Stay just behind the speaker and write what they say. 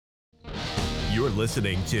You're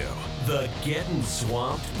listening to the Getting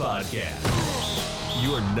Swamped Podcast,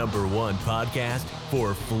 your number one podcast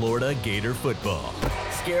for Florida Gator football.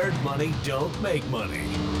 Scared money don't make money.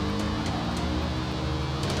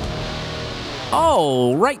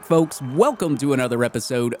 All right, folks, welcome to another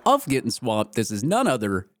episode of Getting Swamped. This is none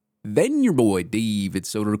other than your boy, David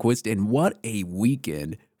Soderquist, and what a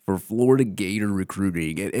weekend for Florida Gator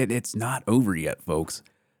recruiting. It's not over yet, folks.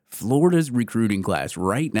 Florida's recruiting class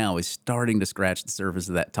right now is starting to scratch the surface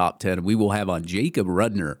of that top 10. We will have on Jacob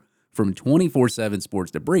Rudner from 247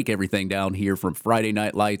 Sports to break everything down here from Friday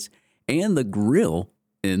Night Lights and the grill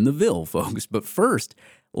in the Ville, folks. But first,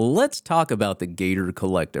 let's talk about the Gator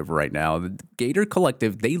Collective right now. The Gator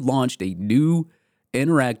Collective, they launched a new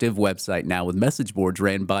interactive website now with message boards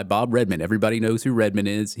ran by Bob Redmond. Everybody knows who Redmond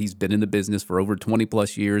is. He's been in the business for over 20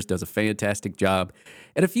 plus years, does a fantastic job.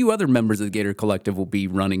 And a few other members of the Gator Collective will be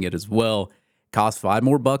running it as well. Costs $5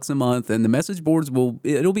 more a month, and the message boards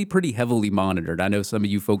it'll be pretty heavily monitored. I know some of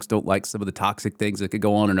you folks don't like some of the toxic things that could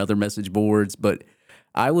go on in other message boards, but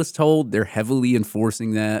I was told they're heavily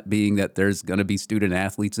enforcing that, being that there's going to be student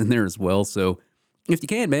athletes in there as well. So if you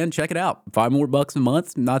can, man, check it out. $5 more a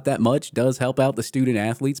month, not that much, does help out the student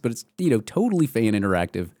athletes, but it's, totally fan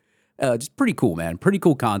interactive. Just pretty cool, man. Pretty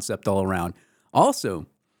cool concept all around. Also,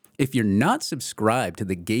 if you're not subscribed to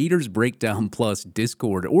the Gators Breakdown Plus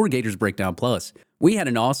Discord or Gators Breakdown Plus, we had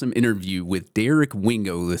an awesome interview with Derek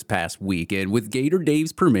Wingo this past week, and with Gator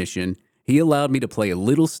Dave's permission, he allowed me to play a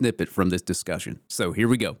little snippet from this discussion. So here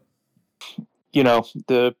we go.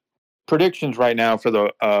 The predictions right now for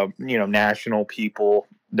the national people,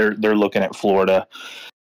 they're looking at Florida.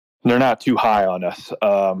 They're not too high on us.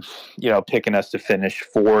 Picking us to finish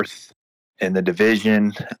fourth in the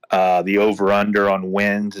division. The over under on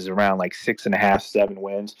wins is around like 6.5, 7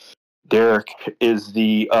 wins. Derek, is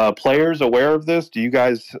the players aware of this? Do you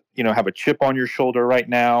guys have a chip on your shoulder right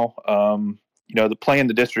now? The playing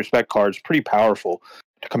the disrespect card is pretty powerful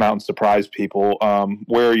to come out and surprise people.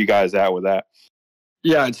 Where are you guys at with that?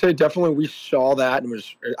 Yeah, I'd say definitely we saw that and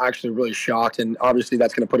was actually really shocked. And obviously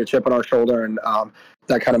that's going to put a chip on our shoulder, and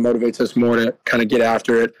that kind of motivates us more to kind of get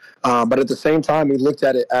after it. But at the same time, we looked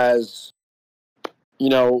at it as, we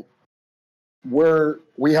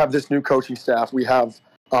have this new coaching staff. We have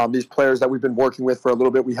these players that we've been working with for a little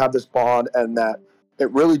bit. We have this bond, and that it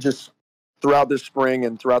really just throughout this spring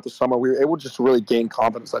and throughout the summer, we were able just to really gain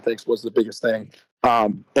confidence, I think was the biggest thing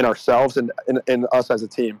in ourselves and in us as a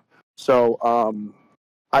team. So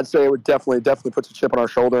I'd say it would definitely puts a chip on our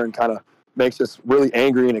shoulder and kind of makes us really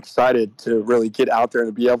angry and excited to really get out there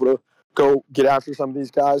and be able to go get after some of these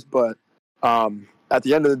guys. But at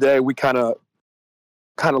the end of the day, we kind of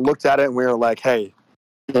looked at it and we were like, hey,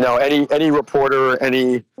 any reporter,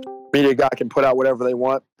 any media guy can put out whatever they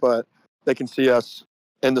want, but they can see us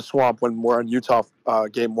in the swamp when we're in Utah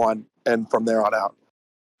game 1 and from there on out.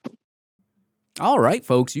 All right,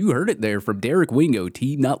 folks, you heard it there from Derek Wingo.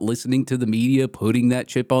 Team not listening to the media, putting that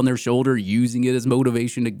chip on their shoulder, using it as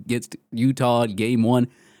motivation against Utah in game 1.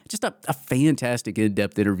 Just a fantastic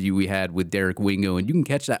in-depth interview we had with Derek Wingo, and you can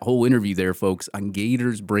catch that whole interview there, folks, on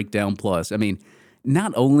Gators Breakdown Plus. I mean,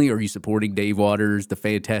 not only are you supporting Dave Waters, the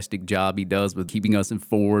fantastic job he does with keeping us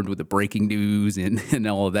informed with the breaking news and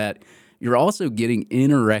all of that, you're also getting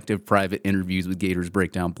interactive private interviews with Gators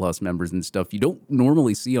Breakdown Plus members and stuff you don't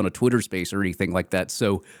normally see on a Twitter space or anything like that.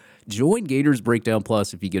 So join Gators Breakdown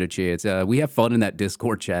Plus if you get a chance. We have fun in that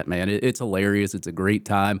Discord chat, man. It's hilarious. It's a great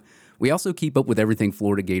time. We also keep up with everything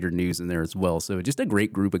Florida Gator news in there as well. So just a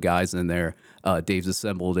great group of guys in there. Dave's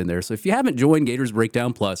assembled in there. So if you haven't joined Gators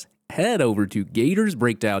Breakdown Plus, head over to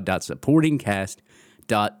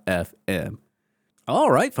gatorsbreakdown.supportingcast.fm.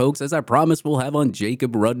 All right, folks, as I promised, we'll have on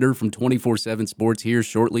Jacob Rudner from 247 Sports here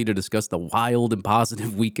shortly to discuss the wild and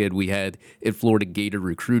positive weekend we had in Florida Gator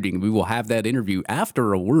recruiting. We will have that interview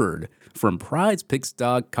after a word from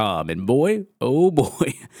prizepicks.com. And boy, oh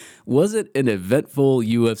boy, was it an eventful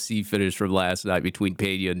UFC finish from last night between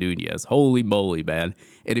Pena and Nunez. Holy moly, man.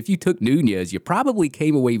 And if you took Nunez, you probably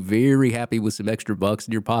came away very happy with some extra bucks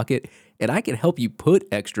in your pocket. And I can help you put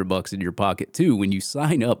extra bucks in your pocket too when you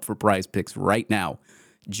sign up for Prize Picks right now.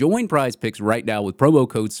 Join Prize Picks right now with promo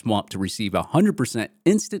code SWAMP to receive a 100%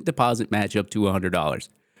 instant deposit match up to $100.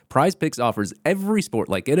 Prize Picks offers every sport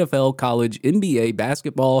like NFL, college, NBA,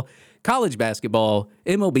 basketball, college basketball,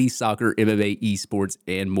 MLB, soccer, MMA, esports,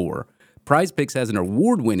 and more. Prize Picks has an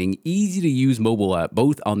award-winning, easy-to-use mobile app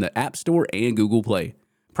both on the App Store and Google Play.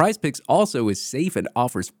 Prize Picks also is safe and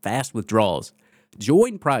offers fast withdrawals.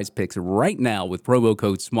 Join Prize Picks right now with promo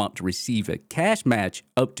code SWAMP to receive a cash match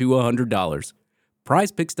up to $100.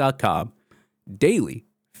 PrizePicks.com. Daily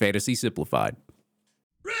Fantasy Simplified.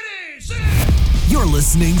 Ready, set! You're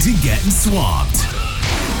listening to Getting Swamped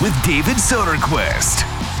with David Soderquist.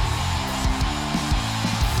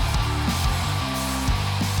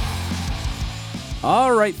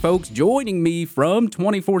 All right, folks, joining me from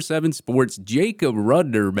 247 Sports, Jacob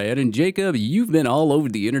Rudner, man. And Jacob, you've been all over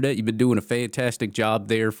the internet. You've been doing a fantastic job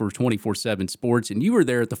there for 247 Sports, and you were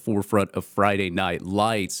there at the forefront of Friday Night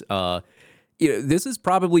Lights. This is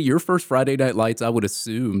probably your first Friday Night Lights, I would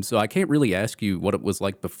assume. So I can't really ask you what it was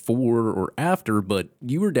like before or after, but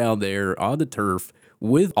you were down there on the turf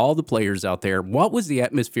with all the players out there. What was the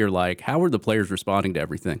atmosphere like? How were the players responding to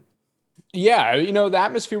everything? Yeah, the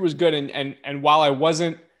atmosphere was good. And while I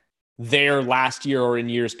wasn't there last year or in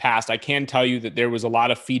years past, I can tell you that there was a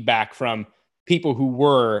lot of feedback from people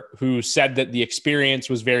who said that the experience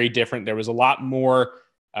was very different. There was a lot more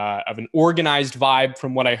of an organized vibe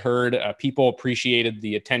from what I heard. People appreciated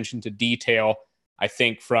the attention to detail, I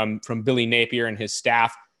think, from Billy Napier and his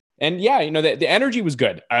staff. And yeah, the energy was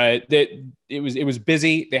good. It was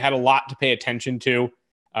busy. They had a lot to pay attention to.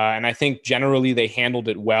 And I think generally they handled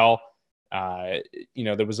it well.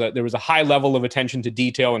 There was a high level of attention to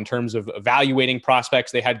detail in terms of evaluating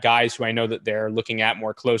prospects. They had guys who I know that they're looking at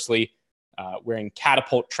more closely, wearing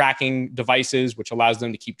catapult tracking devices, which allows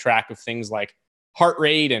them to keep track of things like heart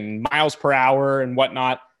rate and miles per hour and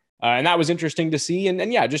whatnot. And that was interesting to see.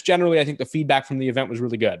 And yeah, just generally, I think the feedback from the event was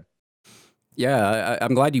really good. Yeah,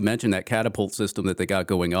 I'm glad you mentioned that catapult system that they got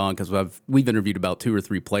going on, because we've interviewed about 2 or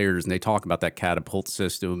 3 players, and they talk about that catapult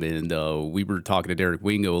system. And we were talking to Derek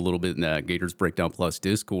Wingo a little bit in that Gators Breakdown Plus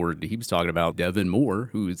Discord. He was talking about Devin Moore,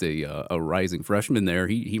 who is a rising freshman there.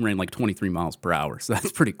 He ran like 23 miles per hour, so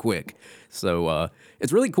that's pretty quick. So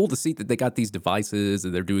it's really cool to see that they got these devices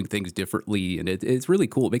and they're doing things differently, and it's really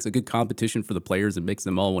cool. It makes a good competition for the players and makes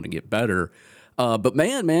them all want to get better. But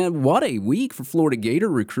man, what a week for Florida Gator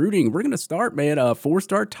recruiting. We're going to start, man.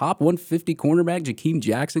 4-star top 150 cornerback Jakeem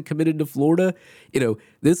Jackson committed to Florida.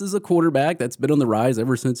 This is a quarterback that's been on the rise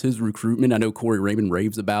ever since his recruitment. I know Corey Raymond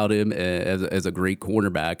raves about him as a great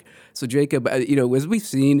cornerback. So Jacob, as we've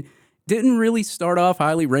seen, didn't really start off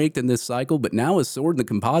highly ranked in this cycle, but now is soared in the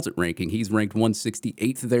composite ranking. He's ranked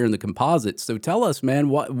 168th there in the composite. So tell us, man,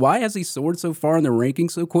 why has he soared so far in the ranking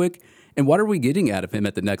so quick? And what are we getting out of him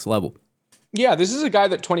at the next level? Yeah, this is a guy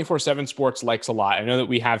that 247 Sports likes a lot. I know that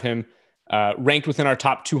we have him ranked within our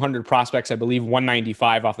top 200 prospects, I believe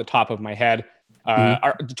 195 off the top of my head.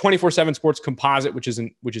 Our 247 Sports composite, which is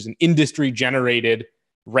an industry generated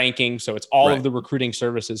ranking, so it's all of the recruiting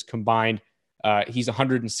services combined. He's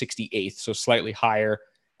 168th, so slightly higher.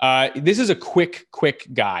 This is a quick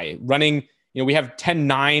guy running. We have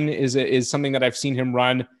 10.9 is something that I've seen him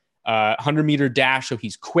run. 100-meter dash, so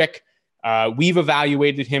he's quick. We've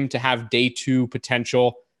evaluated him to have day 2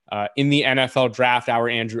 potential in the NFL draft. Our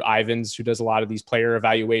Andrew Ivins, who does a lot of these player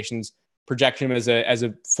evaluations, project him as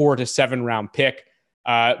a 4 to 7 round pick.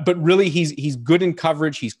 But really, he's good in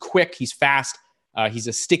coverage. He's quick. He's fast. He's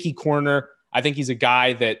a sticky corner. I think he's a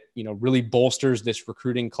guy that really bolsters this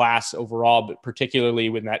recruiting class overall, but particularly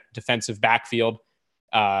with that defensive backfield.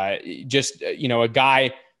 A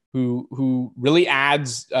guy who really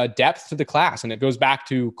adds depth to the class. And it goes back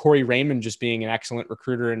to Corey Raymond just being an excellent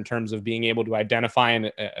recruiter in terms of being able to identify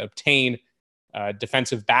and obtain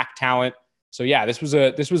defensive back talent. So yeah, this was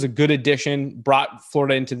a good addition, brought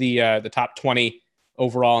Florida into the top 20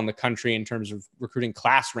 overall in the country in terms of recruiting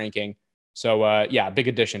class ranking. So big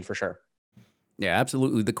addition for sure. Yeah,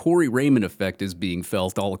 absolutely. The Corey Raymond effect is being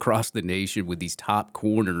felt all across the nation with these top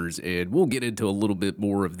corners, and we'll get into a little bit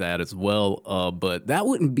more of that as well. But that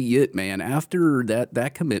wouldn't be it, man. After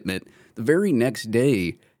that commitment, the very next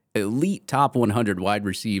day, elite top 100 wide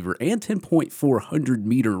receiver and 10.4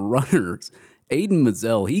 100-meter runners, Aiden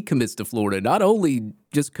Mazzell, he commits to Florida, not only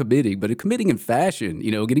just committing, but committing in fashion,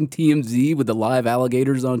 getting TMZ with the live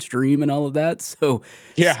alligators on stream and all of that. So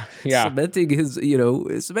yeah. cementing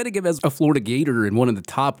him as a Florida Gator and one of the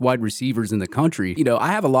top wide receivers in the country. I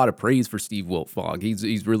have a lot of praise for Steve Wiltfong.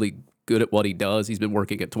 He's really good at what he does. He's been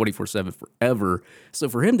working at 247 forever. So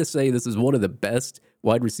for him to say this is one of the best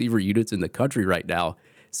wide receiver units in the country right now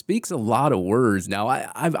speaks a lot of words. Now,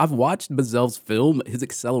 I've watched Mazzell's film. His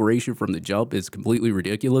acceleration from the jump is completely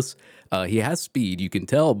ridiculous. He has speed, you can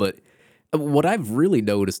tell, but what I've really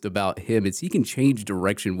noticed about him is he can change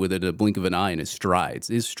direction within a blink of an eye in his strides.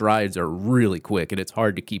 His strides are really quick, and it's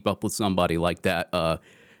hard to keep up with somebody like that.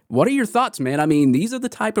 What are your thoughts, man? I mean, these are the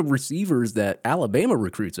type of receivers that Alabama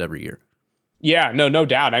recruits every year. Yeah, no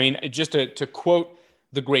doubt. I mean, just to quote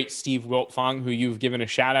the great Steve Wiltfong, who you've given a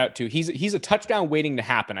shout out to, he's a touchdown waiting to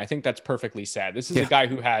happen. I think that's perfectly said. This is a guy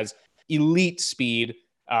who has elite speed,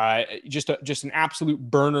 just an absolute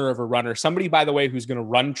burner of a runner. Somebody, by the way, who's going to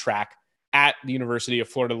run track at the University of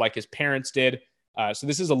Florida like his parents did. So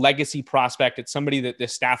this is a legacy prospect. It's somebody that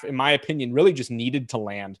this staff, in my opinion, really just needed to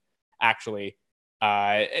land, actually.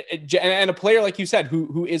 And a player, like you said,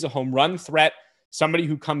 who is a home run threat, somebody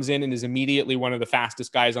who comes in and is immediately one of the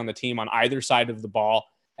fastest guys on the team on either side of the ball.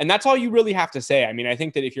 And that's all you really have to say. I mean, I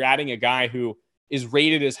think that if you're adding a guy who is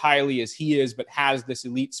rated as highly as he is, but has this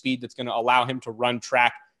elite speed that's going to allow him to run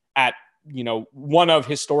track at, one of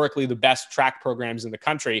historically the best track programs in the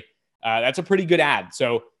country, that's a pretty good ad.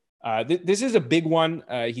 So this is a big one.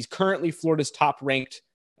 He's currently Florida's top ranked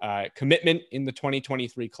commitment in the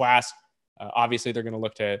 2023 class. Obviously, they're going to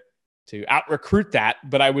look to out recruit that.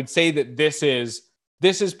 But I would say that this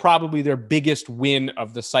is probably their biggest win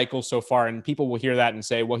of the cycle so far. And people will hear that and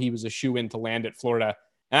say, well, he was a shoe-in to land at Florida.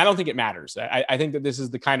 And I don't think it matters. I think that this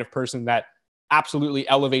is the kind of person that absolutely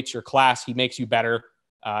elevates your class. He makes you better.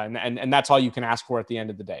 And that's all you can ask for at the end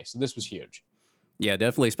of the day. So this was huge. Yeah,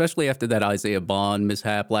 definitely, especially after that Isaiah Bond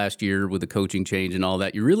mishap last year with the coaching change and all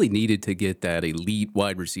that. You really needed to get that elite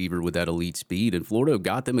wide receiver with that elite speed, and Florida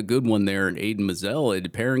got them a good one there in Aiden Mazzell,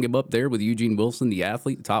 and pairing him up there with Eugene Wilson, the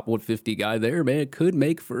athlete, the top 150 guy there, man, could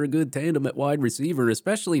make for a good tandem at wide receiver,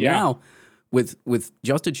 especially now with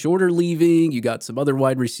Justin Shorter leaving. You got some other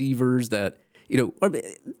wide receivers that,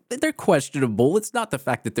 they're questionable. It's not the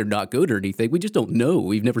fact that they're not good or anything. We just don't know.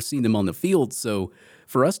 We've never seen them on the field. So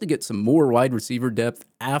for us to get some more wide receiver depth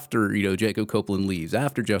after, Jacob Copeland leaves,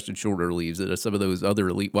 after Justin Shorter leaves, and some of those other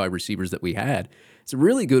elite wide receivers that we had, it's a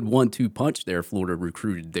really good 1-2 punch there Florida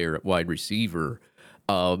recruited there at wide receiver.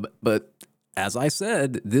 But as I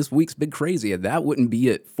said, this week's been crazy, and that wouldn't be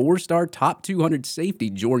it. 4-star top 200 safety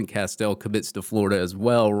Jordan Castell commits to Florida as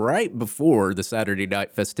well, right before the Saturday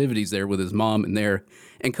night festivities there with his mom and there.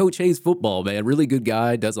 And Coach Hayes football, man, really good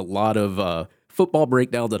guy, does a lot of football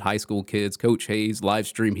breakdowns at high school kids. Coach Hayes live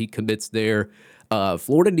stream, he commits there.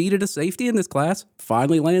 Florida needed a safety in this class.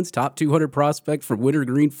 Finally lands top 200 prospect from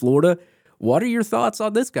Wintergreen, Florida. What are your thoughts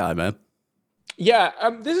on this guy, man? Yeah,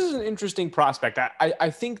 this is an interesting prospect. I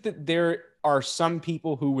think that there are some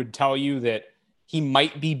people who would tell you that he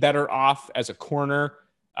might be better off as a corner.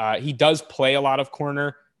 He does play a lot of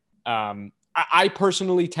corner. I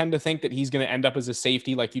personally tend to think that he's going to end up as a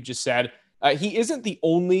safety, like you just said. He isn't the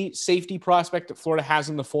only safety prospect that Florida has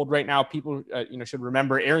in the fold right now. People, should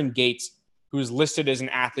remember Aaron Gates, who is listed as an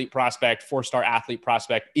athlete prospect, 4-star athlete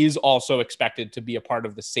prospect, is also expected to be a part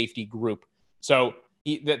of the safety group. So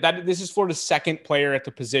this is Florida's second player at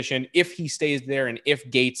the position. If he stays there, and if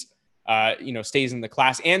Gates, stays in the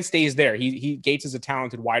class and stays there, Gates is a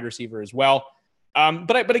talented wide receiver as well.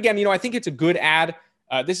 But again, I think it's a good ad.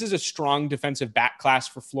 This is a strong defensive back class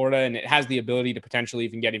for Florida, and it has the ability to potentially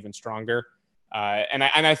get even stronger. And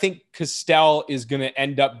I think Castell is going to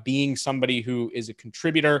end up being somebody who is a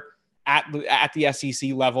contributor at the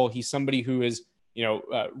SEC level. He's somebody who is,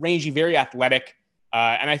 rangy, very athletic.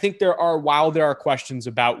 And I think while there are questions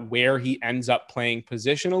about where he ends up playing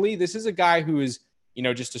positionally, this is a guy who is,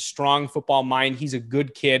 just a strong football mind. He's a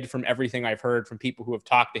good kid from everything I've heard from people who have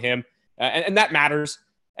talked to him. And that matters.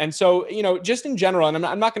 And so, just in general, and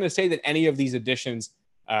I'm not going to say that any of these additions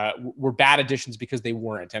were bad additions because they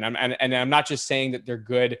weren't. And I'm not just saying that they're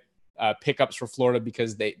good pickups for Florida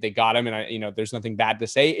because they got him. And there's nothing bad to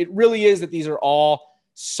say. It really is that these are all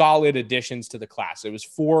solid additions to the class. It was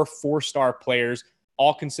 4-star players,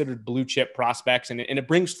 all considered blue chip prospects. And it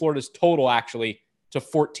brings Florida's total actually to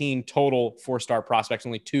 14 total 4-star prospects,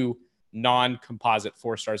 only 2 non-composite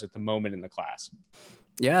 4-stars at the moment in the class.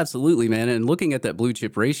 Yeah, absolutely, man. And looking at that blue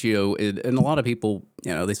chip ratio, and a lot of people,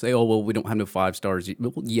 they say, oh, well, we don't have no 5-stars.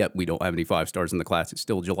 Well, yet we don't have any 5-stars in the class. It's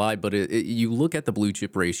still July. But you look at the blue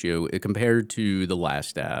chip ratio compared to the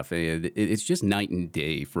last staff, and it's just night and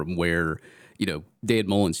day from where, Dan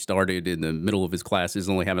Mullen started in the middle of his classes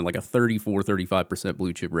only having like a 35%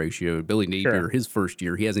 blue chip ratio. Billy Napier, his first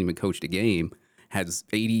year, he hasn't even coached a game, has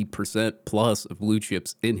 80% plus of blue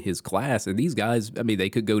chips in his class. And these guys, they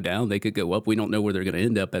could go down, they could go up. We don't know where they're going to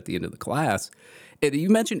end up at the end of the class. And you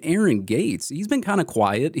mentioned Aaron Gates. He's been kind of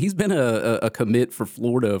quiet. He's been a commit for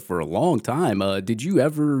Florida for a long time. Did you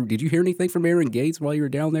hear anything from Aaron Gates while you were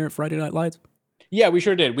down there at Friday Night Lights? Yeah, we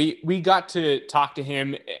sure did. We got to talk to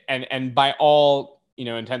him, and by all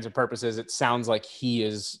intents and purposes, it sounds like he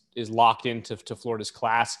is locked into Florida's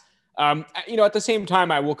class. At the same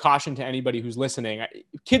time, I will caution to anybody who's listening,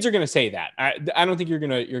 kids are going to say that. I don't think you're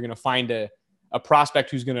going to find a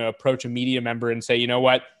prospect who's going to approach a media member and say, you know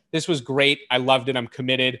what, this was great. I loved it. I'm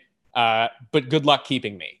committed. But good luck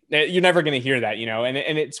keeping me. You're never going to hear that,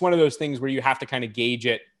 and it's one of those things where you have to kind of gauge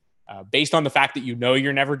it based on the fact that,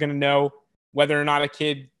 you're never going to know whether or not a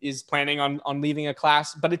kid is planning on leaving a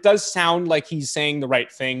class, but it does sound like he's saying the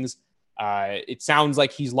right things. It sounds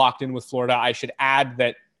like he's locked in with Florida. I should add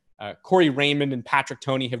that Corey Raymond and Patrick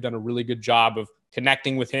Toney have done a really good job of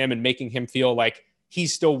connecting with him and making him feel like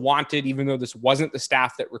he's still wanted, even though this wasn't the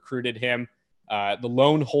staff that recruited him. The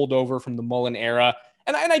lone holdover from the Mullen era.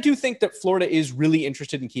 And I do think that Florida is really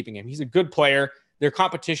interested in keeping him. He's a good player. Their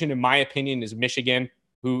competition, in my opinion, is Michigan,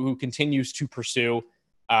 who continues to pursue.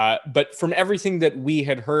 But from everything that we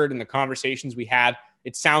had heard in the conversations we had,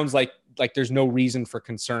 it sounds like there's no reason for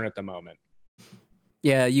concern at the moment.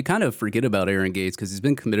 Yeah, you kind of forget about Aaron Gates because he's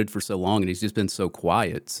been committed for so long and he's just been so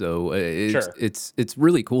quiet. So it's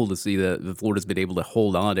really cool to see that Florida's been able to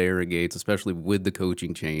hold on to Aaron Gates, especially with the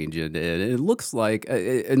coaching change. And it looks like,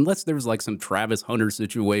 unless there's like some Travis Hunter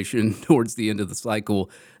situation towards the end of the cycle,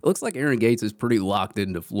 it looks like Aaron Gates is pretty locked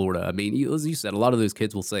into Florida. I mean, as you said, a lot of those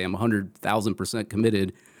kids will say, I'm 100,000%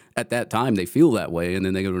 committed. At that time, they feel that way, and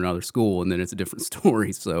then they go to another school, and then it's a different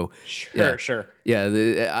story. So, sure.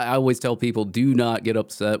 Yeah, I always tell people, do not get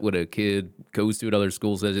upset when a kid goes to another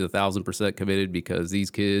school, says he's 1,000% committed, because these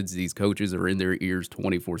kids, these coaches are in their ears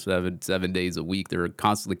 24/7, 7 days a week. They're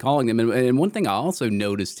constantly calling them. And one thing I also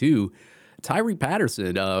noticed, too, Tyree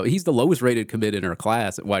Patterson, he's the lowest rated commit in our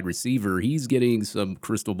class at wide receiver. He's getting some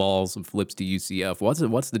crystal balls, some flips to UCF.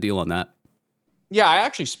 What's the deal on that? Yeah, I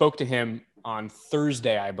actually spoke to him on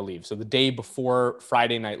Thursday, I believe. So the day before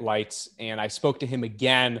Friday Night Lights. And I spoke to him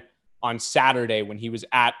again on Saturday when he was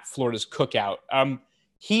at Florida's cookout.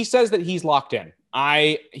 He says that he's locked in.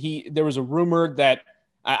 There was a rumor that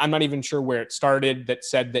I'm not even sure where it started that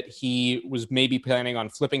said that he was maybe planning on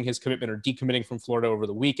flipping his commitment or decommitting from Florida over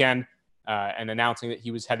the weekend and announcing that he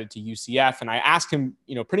was headed to UCF. And I asked him,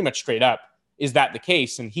 pretty much straight up, is that the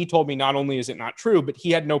case? And he told me not only is it not true, but he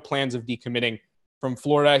had no plans of decommitting from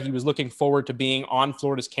Florida. He was looking forward to being on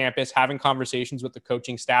Florida's campus, having conversations with the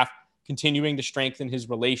coaching staff, continuing to strengthen his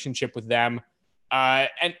relationship with them.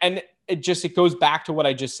 And it goes back to what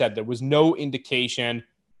I just said. There was no indication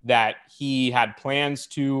that he had plans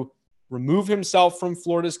to remove himself from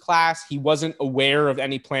Florida's class. He wasn't aware of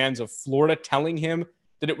any plans of Florida telling him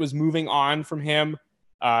that it was moving on from him.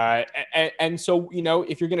 And so,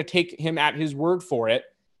 if you're going to take him at his word for it,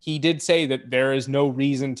 he did say that there is no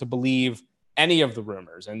reason to believe any of the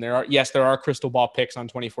rumors. And there are crystal ball picks on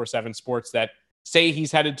 247 sports that say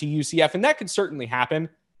he's headed to UCF, and that could certainly happen.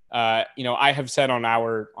 I have said on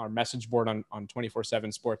our message board on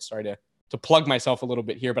 247 sports, sorry to plug myself a little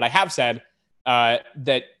bit here, but I have said that,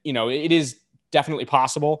 it is definitely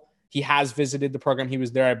possible. He has visited the program. He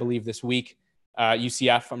was there, I believe, this week,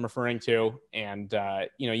 UCF I'm referring to. And,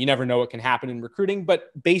 you never know what can happen in recruiting,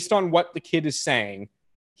 but based on what the kid is saying,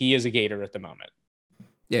 he is a Gator at the moment.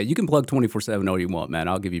 Yeah, you can plug 24/7 all you want, man.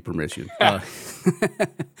 I'll give you permission.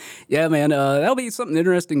 Yeah, man, that'll be something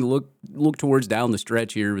interesting to look towards down the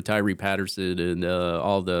stretch here with Tyree Patterson and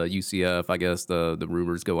all the UCF, I guess, the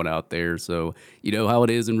rumors going out there. So you know how it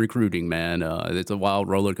is in recruiting, man. It's a wild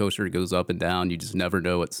roller coaster. It goes up and down. You just never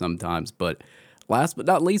know it sometimes. But last but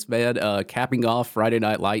not least, man, capping off Friday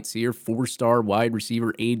Night Lights here, 4-star wide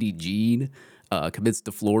receiver Andy Jean commits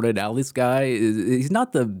to Florida. Now, this guy, he's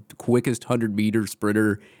not the quickest 100-meter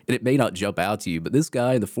sprinter, and it may not jump out to you, but this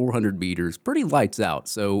guy in the 400 meters, pretty lights out.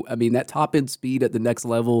 So, I mean, that top-end speed at the next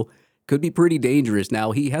level could be pretty dangerous.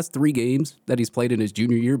 Now, he has 3 games that he's played in his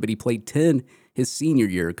junior year, but he played 10 his senior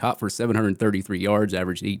year, caught for 733 yards,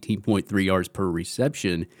 averaged 18.3 yards per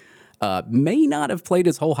reception. May not have played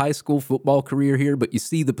his whole high school football career here, but you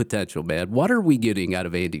see the potential, man. What are we getting out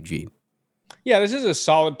of Andy Jean? Yeah, this is a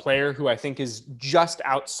solid player who I think is just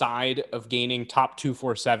outside of gaining top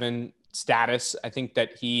 247 status. I think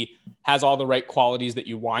that he has all the right qualities that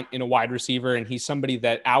you want in a wide receiver, and he's somebody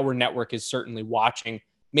that our network is certainly watching,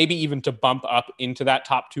 maybe even to bump up into that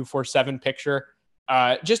top 247 picture.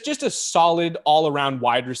 Just a solid all-around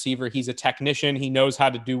wide receiver. He's a technician. He knows how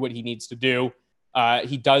to do what he needs to do.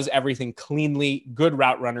 He does everything cleanly, good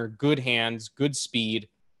route runner, good hands, good speed.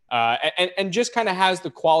 And just kind of has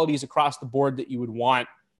the qualities across the board that you would want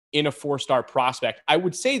in a 4-star prospect. I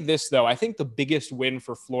would say this, though. I think the biggest win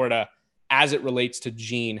for Florida as it relates to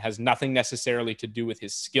Jean has nothing necessarily to do with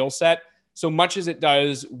his skill set so much as it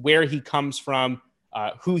does where he comes from,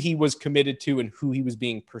 who he was committed to, and who he was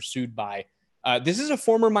being pursued by. This is a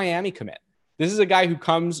former Miami commit. This is a guy who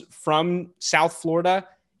comes from South Florida.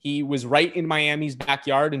 He was right in Miami's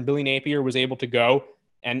backyard, and Billy Napier was able to go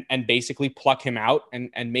and basically pluck him out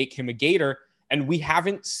and make him a Gator. And we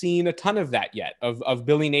haven't seen a ton of that yet, of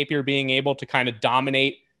Billy Napier being able to kind of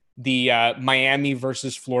dominate the Miami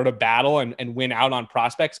versus Florida battle and win out on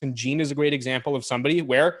prospects. And Jean is a great example of somebody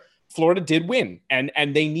where Florida did win, and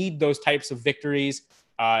they need those types of victories.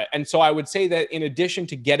 And so I would say that in addition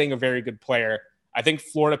to getting a very good player, I think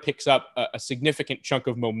Florida picks up a significant chunk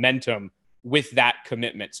of momentum with that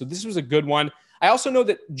commitment. So this was a good one. I also know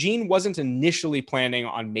that Gene wasn't initially planning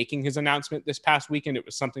on making his announcement this past weekend. It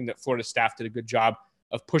was something that Florida staff did a good job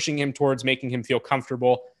of pushing him towards, making him feel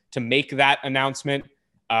comfortable to make that announcement.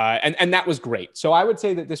 And that was great. So I would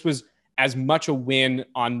say that this was as much a win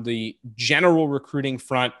on the general recruiting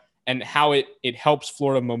front and how it helps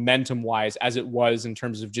Florida momentum-wise as it was in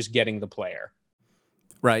terms of just getting the player.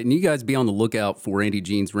 Right, and you guys be on the lookout for Andy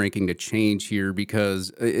Gene's ranking to change here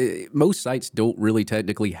because most sites don't really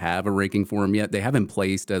technically have a ranking for him yet. They have him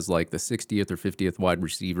placed as like the 60th or 50th wide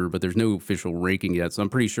receiver, but there's no official ranking yet. So I'm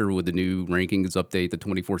pretty sure with the new rankings update, the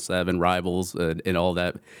 247 rivals and all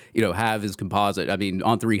that, have his composite. I mean,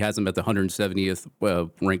 On3 has him at the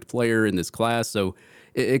 170th ranked player in this class, so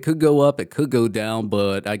it could go up, it could go down,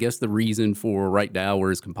 but I guess the reason for right now where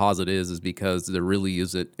his composite is because there really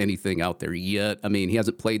isn't anything out there yet. I mean, he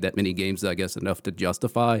hasn't played that many games, I guess, enough to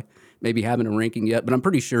justify maybe having a ranking yet, but I'm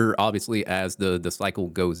pretty sure, obviously, as the cycle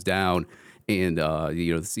goes down and,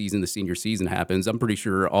 the senior season happens, I'm pretty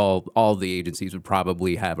sure all the agencies would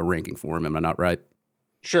probably have a ranking for him. Am I not right?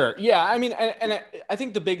 Sure. Yeah. I mean, and I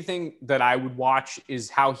think the big thing that I would watch is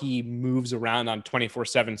how he moves around on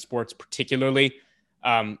 247 sports, particularly.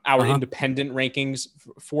 Our independent rankings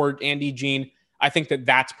for Andy Gene. I think that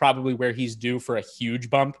that's probably where he's due for a huge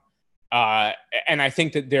bump. And I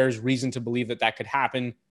think that there's reason to believe that that could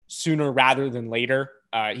happen sooner rather than later.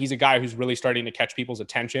 He's a guy who's really starting to catch people's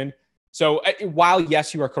attention. So while,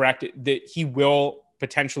 yes, you are correct that he will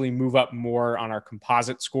potentially move up more on our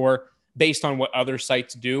composite score based on what other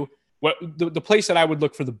sites do, what the place that I would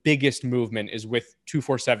look for the biggest movement is with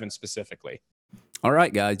 247 specifically. All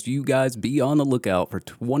right, guys, you guys be on the lookout for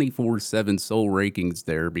 247 Soul rankings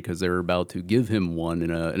there because they're about to give him one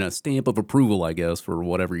and a stamp of approval, I guess, for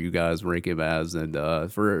whatever you guys rank him as. And I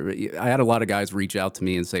had a lot of guys reach out to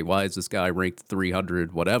me and say, why is this guy ranked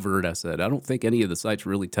 300, whatever? And I said, I don't think any of the sites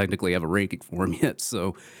really technically have a ranking for him yet.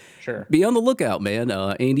 So sure, be on the lookout, man.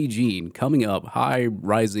 Andy Gene coming up, high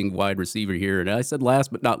rising wide receiver here. And I said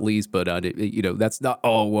last but not least, but that's not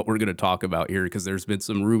all what we're going to talk about here because there's been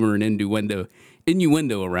some rumor and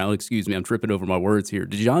innuendo around. Excuse me, I'm tripping over my words here.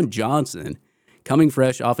 Dijon Johnson coming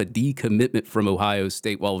fresh off a decommitment from Ohio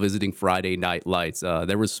State while visiting Friday Night Lights.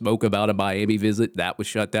 There was smoke about a Miami visit. That was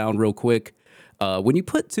shut down real quick. When you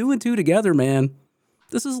put two and two together, man,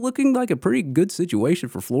 this is looking like a pretty good situation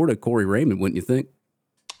for Florida. Corey Raymond, wouldn't you think?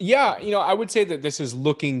 Yeah, I would say that this is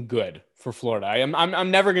looking good for Florida. I'm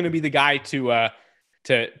never going to be the guy to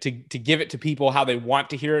give it to people how they want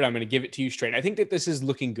to hear it. I'm going to give it to you straight. I think that this is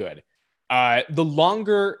looking good. The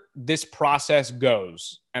longer this process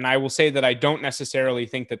goes, and I will say that I don't necessarily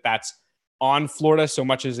think that that's on Florida so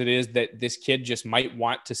much as it is that this kid just might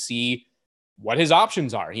want to see what his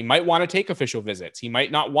options are. He might want to take official visits. He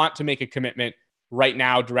might not want to make a commitment right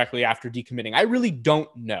now directly after decommitting. I really don't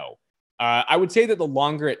know. I would say that the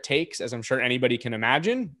longer it takes, as I'm sure anybody can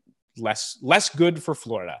imagine, less good for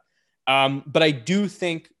Florida. But I do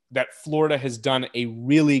think that Florida has done a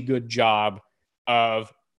really good job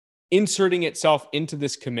of inserting itself into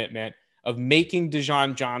this commitment, of making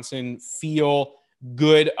Dijon Johnson feel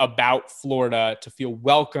good about Florida, to feel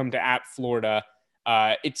welcomed at Florida.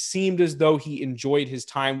 It seemed as though he enjoyed his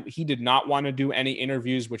time. He did not want to do any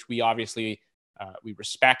interviews, which we obviously we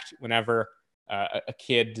respect whenever a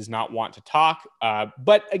kid does not want to talk.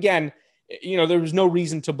 But again, there was no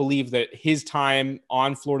reason to believe that his time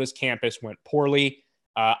on Florida's campus went poorly.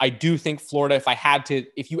 I do think Florida,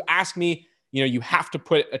 if you ask me, you have to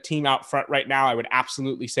put a team out front right now, I would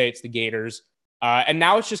absolutely say it's the Gators. And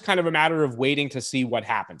now it's just kind of a matter of waiting to see what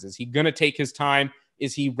happens. Is he going to take his time?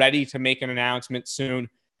 Is he ready to make an announcement soon?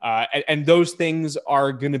 And those things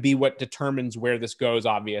are going to be what determines where this goes,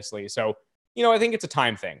 obviously. So, I think it's a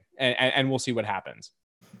time thing, and we'll see what happens.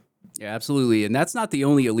 Yeah, absolutely. And that's not the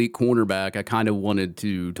only elite cornerback I kind of wanted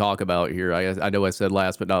to talk about here. I know I said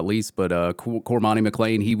last but not least, but Cormani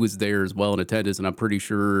McClain, he was there as well in attendance, and I'm pretty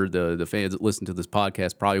sure the fans that listen to this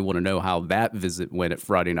podcast probably want to know how that visit went at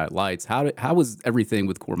Friday Night Lights. How was everything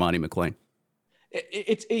with Cormani McClain?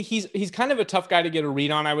 He's kind of a tough guy to get a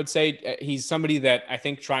read on, I would say. He's somebody that I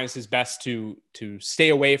think tries his best to stay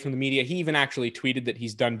away from the media. He even actually tweeted that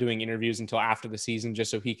he's done doing interviews until after the season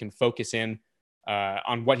just so he can focus in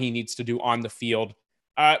on what he needs to do on the field.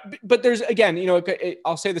 But there's, again,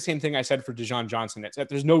 I'll say the same thing I said for Dijon Johnson. It's that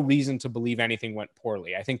there's no reason to believe anything went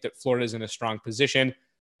poorly. I think that Florida's in a strong position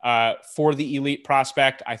for the elite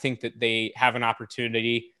prospect. I think that they have an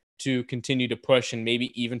opportunity to continue to push and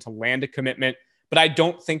maybe even to land a commitment. But I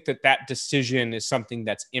don't think that decision is something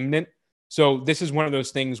that's imminent. So this is one of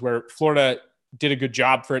those things where Florida did a good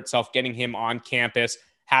job for itself, getting him on campus,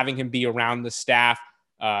 having him be around the staff,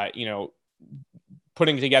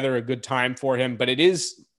 putting together a good time for him. But it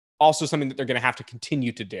is also something that they're going to have to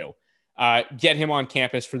continue to do. Get him on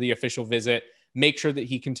campus for the official visit, make sure that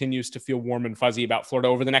he continues to feel warm and fuzzy about Florida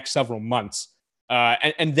over the next several months.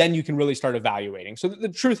 And then you can really start evaluating. So the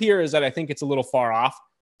truth here is that I think it's a little far off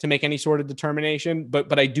to make any sort of determination,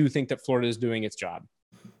 but I do think that Florida is doing its job.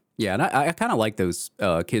 Yeah, and I kind of like those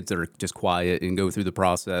kids that are just quiet and go through the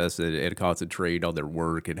process and concentrate on their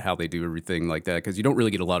work and how they do everything like that, because you don't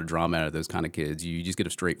really get a lot of drama out of those kind of kids. You just get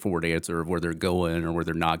a straightforward answer of where they're going or where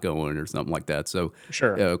they're not going or something like that. So,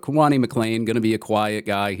 sure. Kwani McLean, going to be a quiet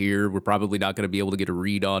guy here. We're probably not going to be able to get a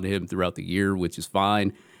read on him throughout the year, which is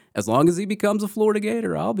fine. As long as he becomes a Florida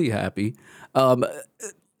Gator, I'll be happy.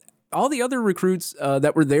 All the other recruits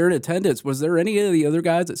that were there in attendance, was there any of the other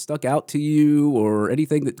guys that stuck out to you or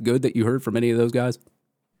anything good that you heard from any of those guys?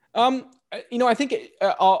 I think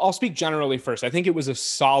I'll speak generally first. I think it was a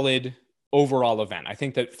solid overall event. I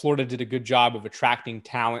think that Florida did a good job of attracting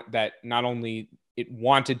talent that not only it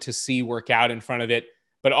wanted to see work out in front of it,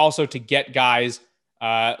 but also to get guys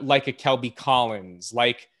like a Kelby Collins,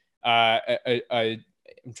 like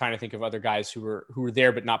I'm trying to think of other guys who were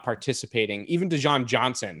there but not participating. Even Dijon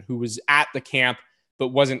Johnson, who was at the camp but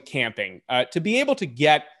wasn't camping. To be able to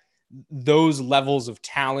get those levels of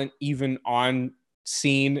talent even on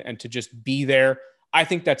scene and to just be there, I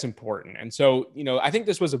think that's important. And so, I think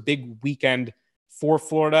this was a big weekend for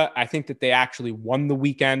Florida. I think that they actually won the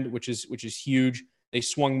weekend, which is huge. They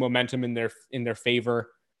swung momentum in their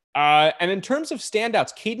favor. And in terms of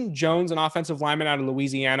standouts, Caden Jones, an offensive lineman out of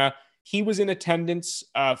Louisiana, he was in attendance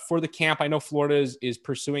for the camp. I know Florida is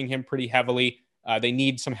pursuing him pretty heavily. They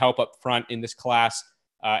need some help up front in this class.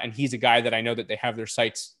 And he's a guy that I know that they have their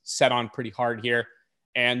sights set on pretty hard here.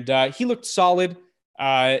 And he looked solid,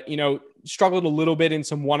 struggled a little bit in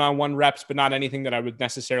some one-on-one reps, but not anything that I would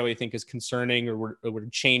necessarily think is concerning or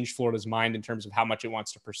would change Florida's mind in terms of how much it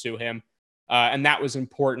wants to pursue him. And that was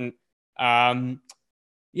important. Off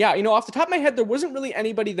the top of my head, there wasn't really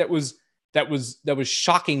anybody that was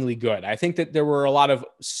shockingly good. I think that there were a lot of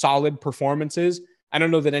solid performances. I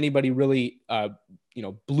don't know that anybody really,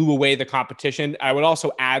 blew away the competition. I would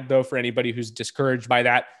also add, though, for anybody who's discouraged by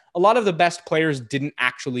that, a lot of the best players didn't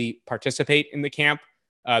actually participate in the camp.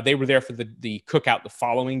 They were there for the cookout the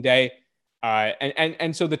following day.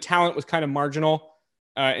 And so the talent was kind of marginal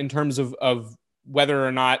in terms of whether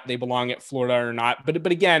or not they belong at Florida or not.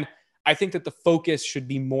 But again, I think that the focus should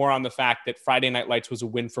be more on the fact that Friday Night Lights was a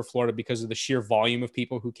win for Florida because of the sheer volume of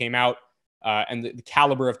people who came out and the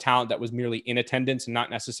caliber of talent that was merely in attendance and not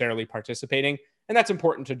necessarily participating. And that's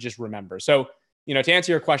important to just remember. So, to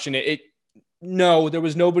answer your question, no, there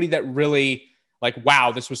was nobody that really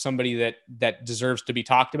wow, this was somebody that deserves to be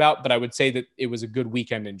talked about. But I would say that it was a good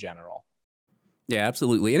weekend in general. Yeah,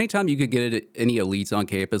 absolutely. Anytime you could get any elites on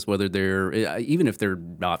campus, whether they're, even if they're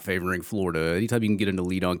not favoring Florida, anytime you can get an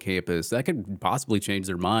elite on campus, that could possibly change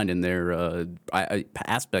their mind and their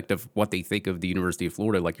aspect of what they think of the University of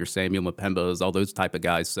Florida, like your Samuel Mpembas, all those type of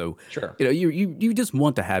guys. So, sure. You just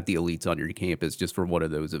want to have the elites on your campus just for one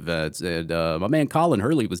of those events. And my man Colin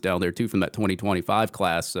Hurley was down there too from that 2025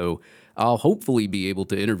 class. So I'll hopefully be able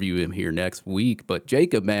to interview him here next week. But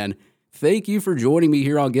Jacob, man, thank you for joining me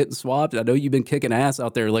here on Getting Swapped. I know you've been kicking ass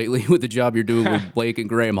out there lately with the job you're doing with Blake and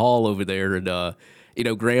Graham Hall over there. And,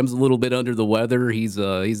 Graham's a little bit under the weather. He's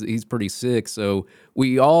pretty sick. So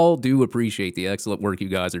we all do appreciate the excellent work you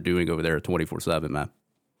guys are doing over there at 24/7, man.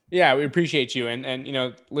 Yeah, we appreciate you. And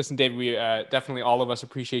listen, Dave, we definitely all of us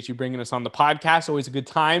appreciate you bringing us on the podcast. Always a good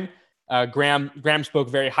time. Graham spoke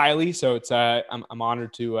very highly, so it's I'm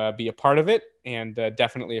honored to be a part of it. And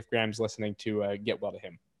definitely if Graham's listening to get well to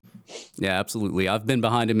him. Yeah, absolutely. I've been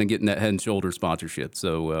behind him and getting that Head and Shoulder sponsorship,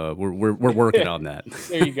 so we're working on that.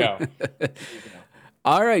 There you go.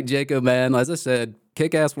 All right, Jacob, man. As I said,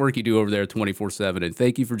 kick-ass work you do over there 24/7, and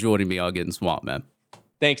thank you for joining me on Getting Swamped, man.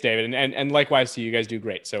 Thanks, David, and likewise to you. You guys do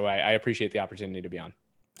great, so I appreciate the opportunity to be on.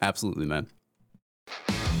 Absolutely, man.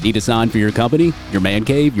 Need a sign for your company, your man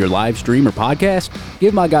cave, your live stream, or podcast?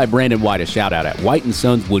 Give my guy Brandon White a shout out at White &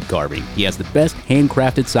 Sons Wood Carving. He has the best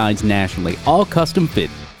handcrafted signs nationally, all custom fit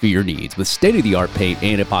for your needs. With state-of-the-art paint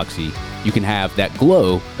and epoxy, you can have that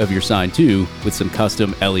glow of your sign too with some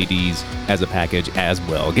custom LEDs as a package as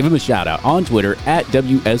well. Give him a shout out on Twitter at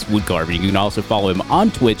WS Wood Carving. You can also follow him on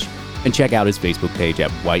Twitch and check out his Facebook page at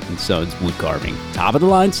White & Sons Wood Carving. Top of the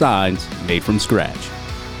line signs made from scratch.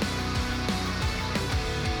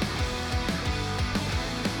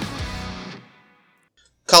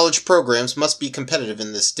 College programs must be competitive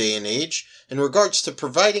in this day and age in regards to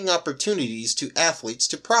providing opportunities to athletes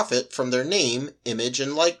to profit from their name, image,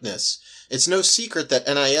 and likeness. It's no secret that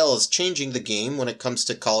NIL is changing the game when it comes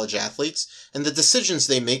to college athletes and the decisions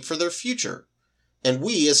they make for their future. And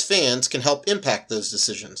we as fans can help impact those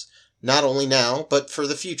decisions, not only now, but for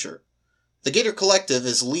the future. The Gator Collective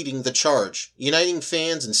is leading the charge, uniting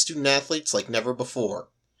fans and student athletes like never before.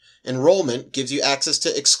 Enrollment gives you access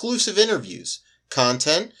to exclusive interviews,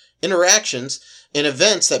 content, interactions, and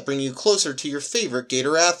events that bring you closer to your favorite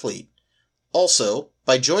Gator athlete. Also,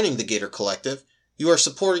 by joining the Gator Collective, you are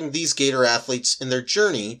supporting these Gator athletes in their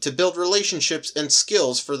journey to build relationships and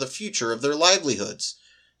skills for the future of their livelihoods.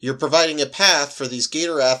 You're providing a path for these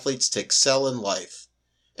Gator athletes to excel in life.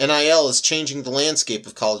 NIL is changing the landscape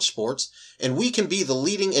of college sports, and we can be the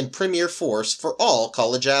leading and premier force for all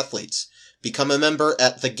college athletes. Become a member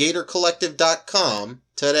at thegatorcollective.com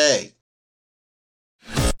today.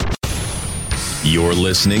 You're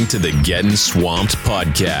listening to the Getting Swamped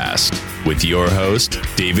podcast with your host,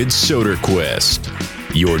 David Soderquist,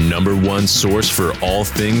 your number one source for all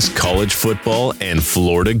things college football and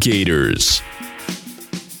Florida Gators.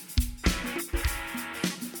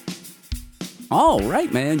 All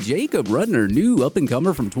right, man. Jacob Rudner, new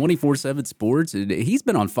up-and-comer from 247 Sports, and he's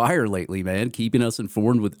been on fire lately, man, keeping us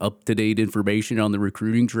informed with up-to-date information on the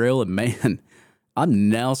recruiting trail. And, man, I'm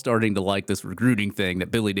now starting to like this recruiting thing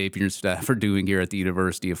that Billy Napier's staff are doing here at the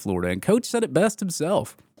University of Florida. And Coach said it best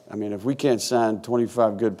himself. I mean, if we can't sign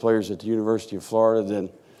 25 good players at the University of Florida, then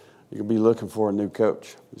you'll be looking for a new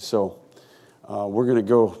coach. So we're going to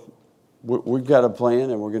go – we've got a plan,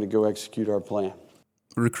 and we're going to go execute our plan.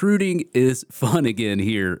 Recruiting is fun again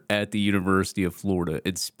here at the University of Florida.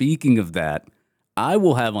 And speaking of that, I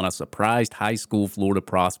will have on a surprised high school Florida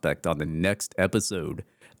prospect on the next episode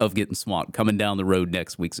of Getting Swamped coming down the road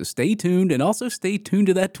next week. So stay tuned, and also stay tuned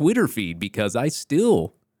to that Twitter feed, because I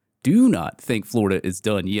still do not think Florida is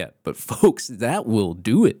done yet. But folks, that will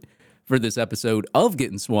do it for this episode of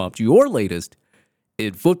Getting Swamped, your latest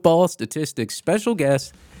in football, statistics, special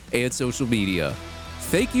guests, and social media.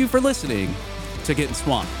 Thank you for listening to Getting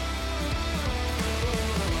Swamped.